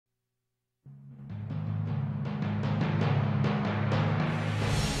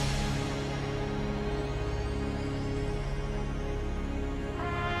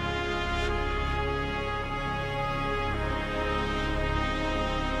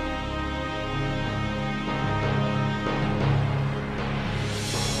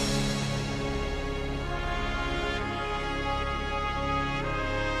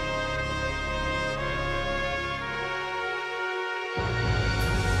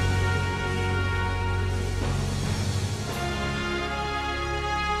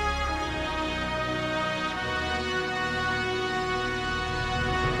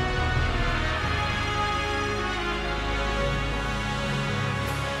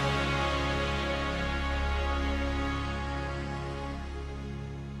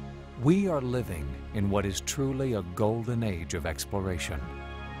We are living in what is truly a golden age of exploration.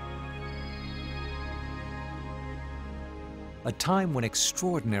 A time when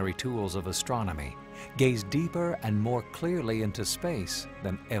extraordinary tools of astronomy gaze deeper and more clearly into space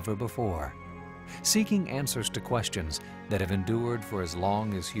than ever before, seeking answers to questions that have endured for as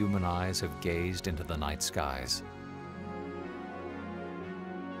long as human eyes have gazed into the night skies.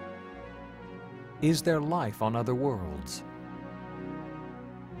 Is there life on other worlds?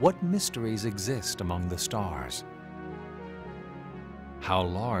 What mysteries exist among the stars? How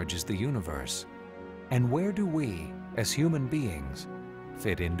large is the universe? And where do we, as human beings,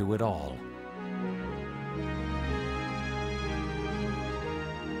 fit into it all?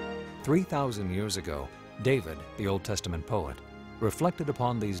 3,000 years ago, David, the Old Testament poet, reflected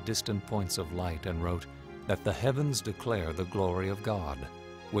upon these distant points of light and wrote that the heavens declare the glory of God,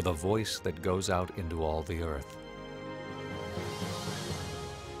 with a voice that goes out into all the earth.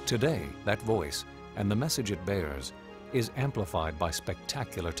 Today, that voice and the message it bears is amplified by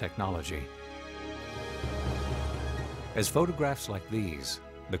spectacular technology. As photographs like these,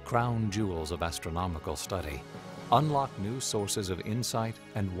 the crown jewels of astronomical study, unlock new sources of insight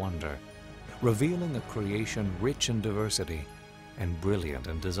and wonder, revealing a creation rich in diversity and brilliant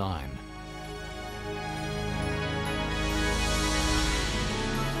in design.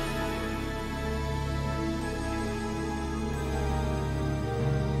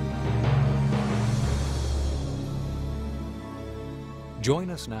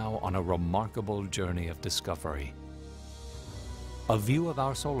 Join us now on a remarkable journey of discovery. A view of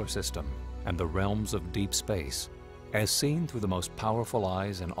our solar system and the realms of deep space as seen through the most powerful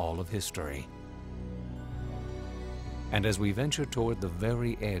eyes in all of history. And as we venture toward the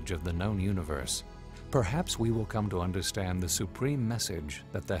very edge of the known universe, perhaps we will come to understand the supreme message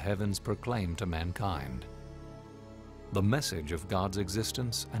that the heavens proclaim to mankind. The message of God's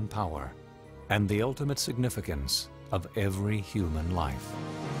existence and power, and the ultimate significance of every human life.